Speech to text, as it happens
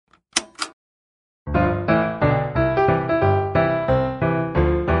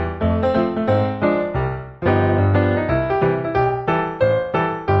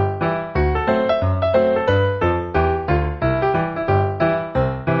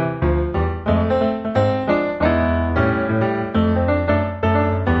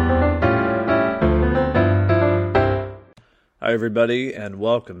Hi, everybody, and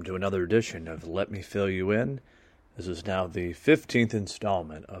welcome to another edition of Let Me Fill You In. This is now the 15th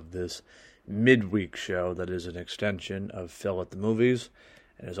installment of this midweek show that is an extension of Phil at the Movies.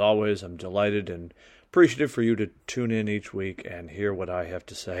 And as always, I'm delighted and appreciative for you to tune in each week and hear what I have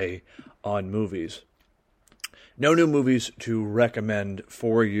to say on movies. No new movies to recommend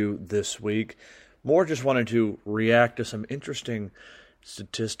for you this week. More just wanted to react to some interesting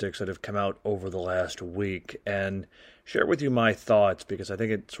statistics that have come out over the last week and share with you my thoughts, because I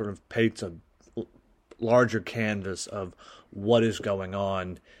think it sort of paints a larger canvas of what is going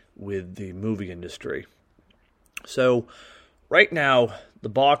on with the movie industry. So right now, the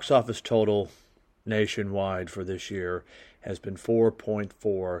box office total nationwide for this year has been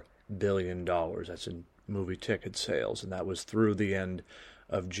 $4.4 billion. That's in movie ticket sales, and that was through the end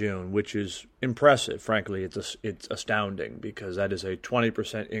of June, which is impressive. Frankly, it's astounding, because that is a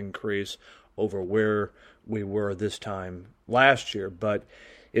 20% increase over where we were this time last year. But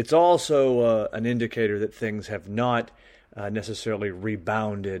it's also an indicator that things have not necessarily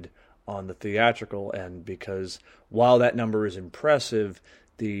rebounded on the theatrical end, because while that number is impressive,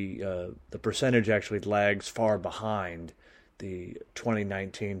 the percentage actually lags far behind the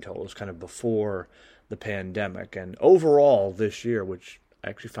 2019 totals, kind of before the pandemic. And overall this year, which I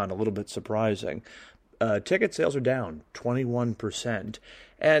actually found a little bit surprising, ticket sales are down 21%.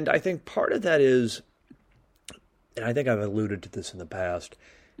 And I think part of that is, and I think I've alluded to this in the past,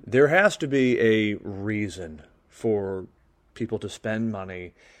 there has to be a reason for people to spend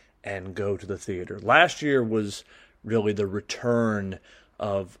money and go to the theater. Last year was really the return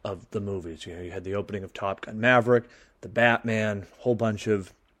of the movies. You know, you had the opening of Top Gun Maverick, the Batman, whole bunch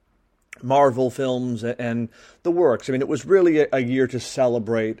of Marvel films and the works. I mean, it was really a year to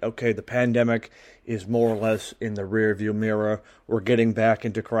celebrate, okay, the pandemic is more or less in the rearview mirror. We're getting back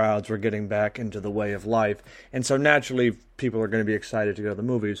into crowds. We're getting back into the way of life. And so naturally, people are going to be excited to go to the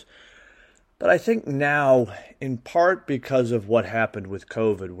movies. But I think now, in part because of what happened with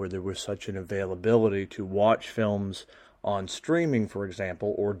COVID, where there was such an availability to watch films on streaming, for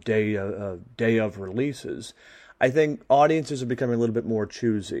example, or day of releases, I think audiences are becoming a little bit more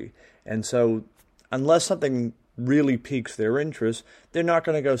choosy. And so unless something really piques their interest, they're not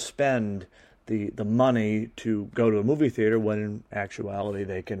going to go spend the money to go to a movie theater, when in actuality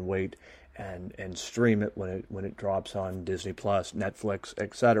they can wait and stream it when it drops on Disney Plus, Netflix,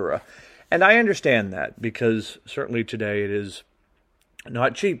 etc. And I understand that, because certainly today it is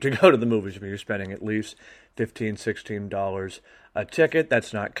not cheap to go to the movies. I mean, you're spending at least $15, $16 a ticket.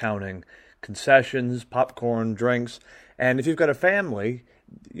 That's not counting concessions, popcorn, drinks. And if you've got a family,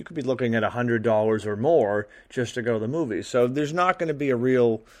 you could be looking at $100 or more just to go to the movies. So there's not going to be a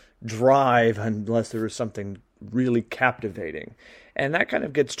real drive unless there is something really captivating. And that kind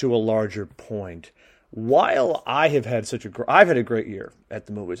of gets to a larger point. While I have had I've had a great year at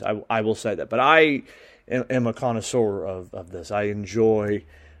the movies, I will say that. But I am a connoisseur of this. I enjoy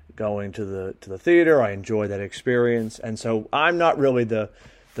going to the theater. I enjoy that experience. And so I'm not really the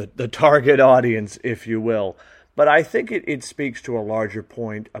target audience, if you will. But I think it speaks to a larger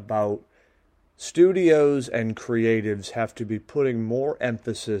point about studios and creatives have to be putting more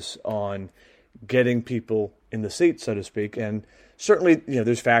emphasis on getting people in the seats, so to speak. And certainly, you know,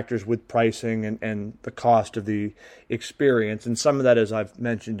 there's factors with pricing and the cost of the experience. And some of that, as I've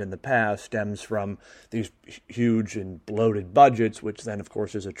mentioned in the past, stems from these huge and bloated budgets, which then, of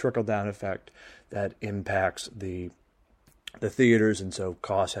course, is a trickle-down effect that impacts the theaters, and so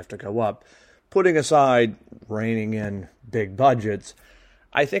costs have to go up. Putting aside reining in big budgets,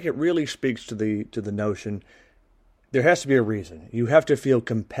 I think it really speaks to the notion there has to be a reason. You have to feel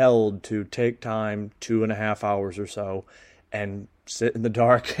compelled to take time, 2.5 hours or so, and sit in the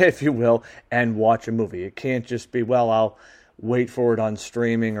dark, if you will, and watch a movie. It can't just be, well, I'll wait for it on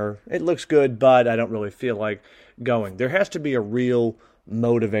streaming, or it looks good, but I don't really feel like going. There has to be a real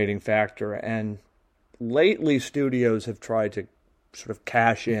motivating factor, and lately studios have tried to sort of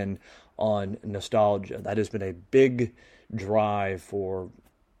cash in on nostalgia. That has been a big drive for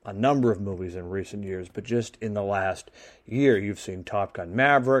a number of movies in recent years, but just in the last year, you've seen Top Gun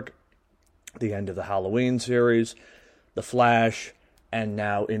Maverick, the end of the Halloween series, The Flash, and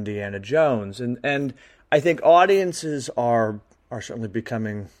now Indiana Jones. And I think audiences are certainly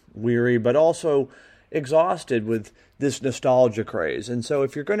becoming weary, but also exhausted with this nostalgia craze. And so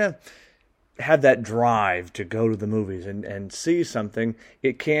if you're going to have that drive to go to the movies and see something,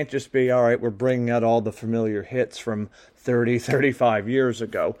 it can't just be, all right, we're bringing out all the familiar hits from 30, 35 years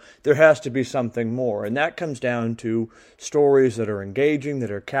ago. There has to be something more. And that comes down to stories that are engaging, that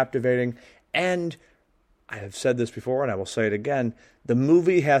are captivating. And I have said this before, and I will say it again, the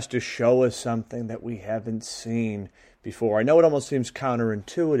movie has to show us something that we haven't seen before. I know it almost seems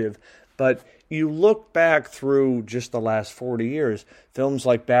counterintuitive, but you look back through just the last 40 years, films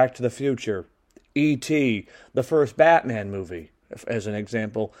like Back to the Future, E.T., the first Batman movie, as an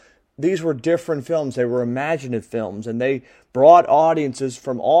example. These were different films. They were imaginative films, and they brought audiences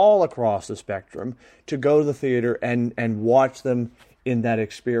from all across the spectrum to go to the theater and watch them in that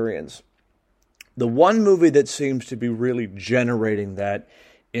experience. The one movie that seems to be really generating that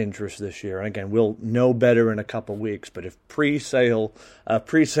interest this year, and again, we'll know better in a couple weeks, but if pre-sale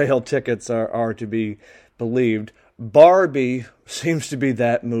tickets are to be believed, Barbie seems to be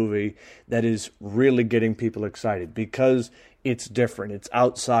that movie that is really getting people excited because it's different. It's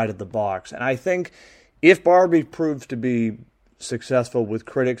outside of the box. And I think if Barbie proves to be successful with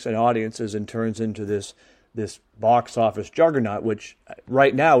critics and audiences and turns into this box office juggernaut, which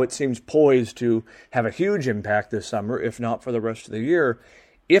right now it seems poised to have a huge impact this summer, if not for the rest of the year,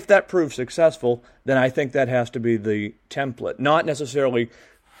 if that proves successful, then I think that has to be the template. Not necessarily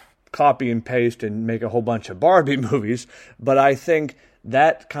copy and paste and make a whole bunch of Barbie movies, but I think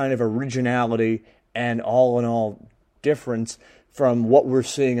that kind of originality and all-in-all difference from what we're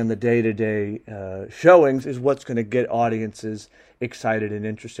seeing in the day-to-day showings is what's going to get audiences excited and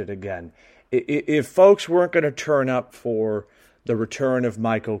interested again. If folks weren't going to turn up for the return of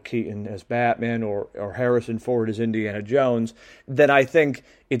Michael Keaton as Batman or Harrison Ford as Indiana Jones, then I think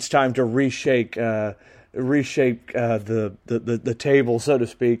it's time to reshape the table, so to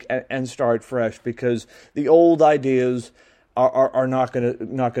speak, and start fresh, because the old ideas are not going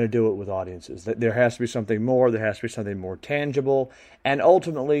to do it with audiences. There has to be something more. There has to be something more tangible, and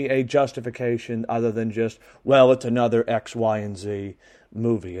ultimately a justification other than just, well, it's another X, Y, and Z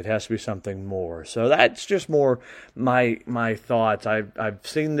movie. It has to be something more. So that's just more my thoughts. I've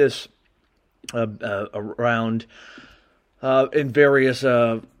seen this around in various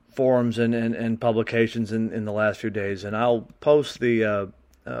forums and publications in the last few days, and I'll post the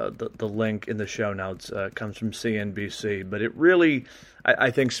link in the show notes. It comes from CNBC, but it really, I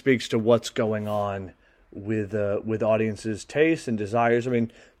think, speaks to what's going on with audiences' tastes and desires. I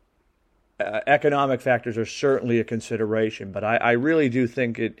mean, economic factors are certainly a consideration, but I really do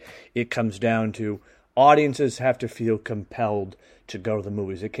think it comes down to audiences have to feel compelled to go to the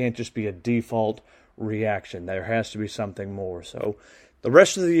movies. It can't just be a default reaction. There has to be something more. So the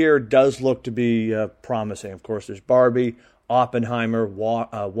rest of the year does look to be promising. Of course, there's Barbie, Oppenheimer,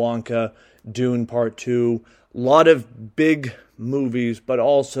 Wonka, Dune Part 2, a lot of big movies, but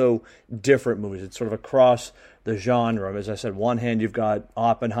also different movies. It's sort of across the genre. As I said, one hand you've got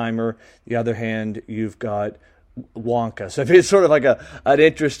Oppenheimer, the other hand you've got Wonka. So it's sort of like an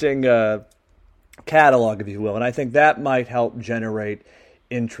interesting catalog, if you will, and I think that might help generate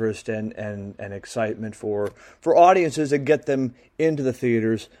interest and excitement for audiences and get them into the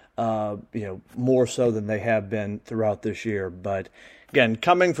theaters, more so than they have been throughout this year. But again,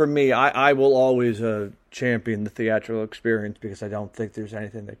 coming from me, I will always champion the theatrical experience because I don't think there's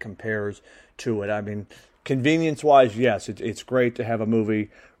anything that compares to it. I mean, convenience-wise, yes, it's great to have a movie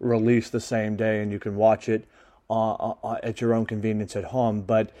released the same day and you can watch it at your own convenience at home.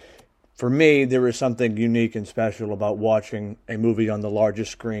 But for me, there is something unique and special about watching a movie on the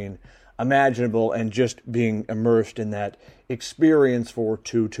largest screen imaginable and just being immersed in that experience for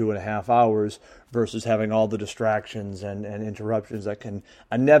 2.5 hours versus having all the distractions and interruptions that can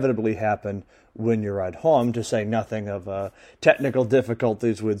inevitably happen when you're at home, to say nothing of technical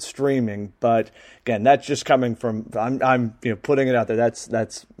difficulties with streaming. But again, that's just coming from, I'm putting it out there.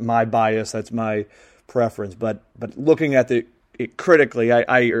 That's my bias, that's my preference. But looking at it critically,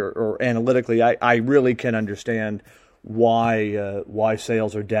 or analytically, I really can understand why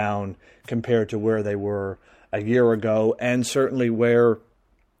sales are down compared to where they were a year ago, and certainly where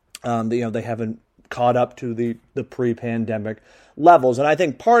they haven't caught up to the pre-pandemic levels. And I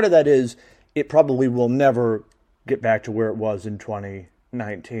think part of that is it probably will never get back to where it was in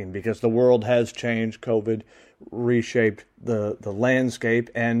 2019 because the world has changed. COVID reshaped the landscape,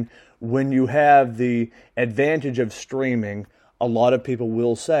 and when you have the advantage of streaming, a lot of people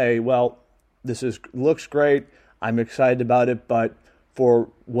will say, well, looks great, I'm excited about it, but for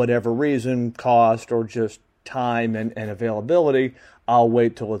whatever reason, cost or just time and availability, I'll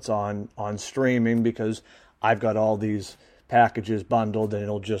wait till it's on streaming because I've got all these packages bundled and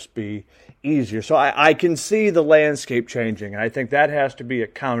it'll just be easier. So I can see the landscape changing, and I think that has to be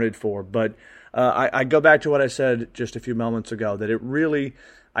accounted for. But I go back to what I said just a few moments ago, that it really,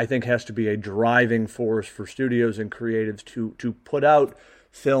 I think, has to be a driving force for studios and creatives to put out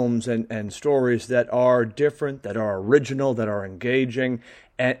films and stories that are different, that are original, that are engaging,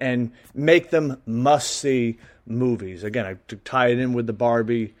 and make them must-see movies. Again, to tie it in with the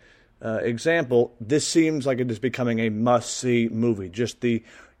Barbie example, this seems like it is becoming a must-see movie. Just the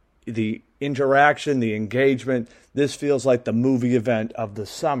interaction, the engagement. This feels like the movie event of the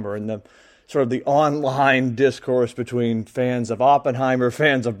summer, and the sort of the online discourse between fans of Oppenheimer,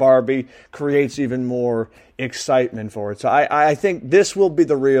 fans of Barbie, creates even more excitement for it. So I think this will be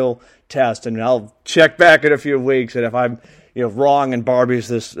the real test, and I'll check back in a few weeks, and if I'm wrong and Barbie's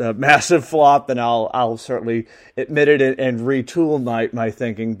this massive flop, then I'll certainly admit it and retool my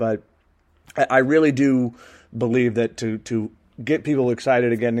thinking. But I really do believe that to get people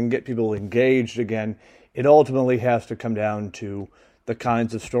excited again and get people engaged again, it ultimately has to come down to the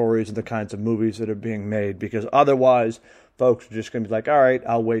kinds of stories and the kinds of movies that are being made, because otherwise folks are just going to be like, all right,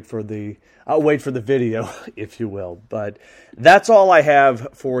 I'll wait for the video, if you will. But that's all I have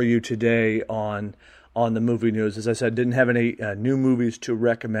for you today on the movie news. As I said, didn't have any new movies to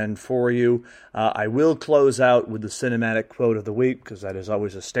recommend for you. I will close out with the cinematic quote of the week, because that is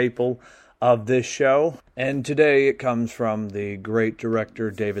always a staple of this show. And today it comes from the great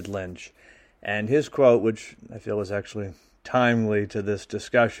director David Lynch. And his quote, which I feel is actually timely to this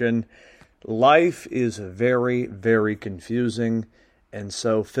discussion: life is very, very confusing, and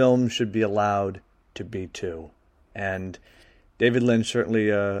so film should be allowed to be too. And David Lynch certainly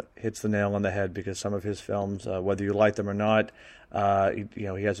hits the nail on the head, because some of his films, whether you like them or not, he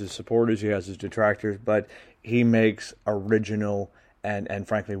has his supporters, he has his detractors, but he makes original and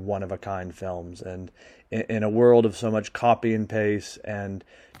frankly one-of-a-kind films. And in a world of so much copy and paste and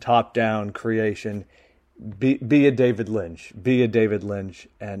top-down creation, be a David Lynch. Be a David Lynch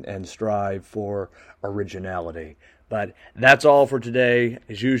and strive for originality. But that's all for today.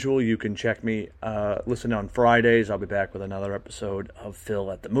 As usual, you can check me, listen on Fridays. I'll be back with another episode of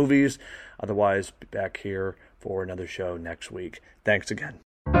Phil at the Movies. Otherwise, be back here for another show next week. Thanks again.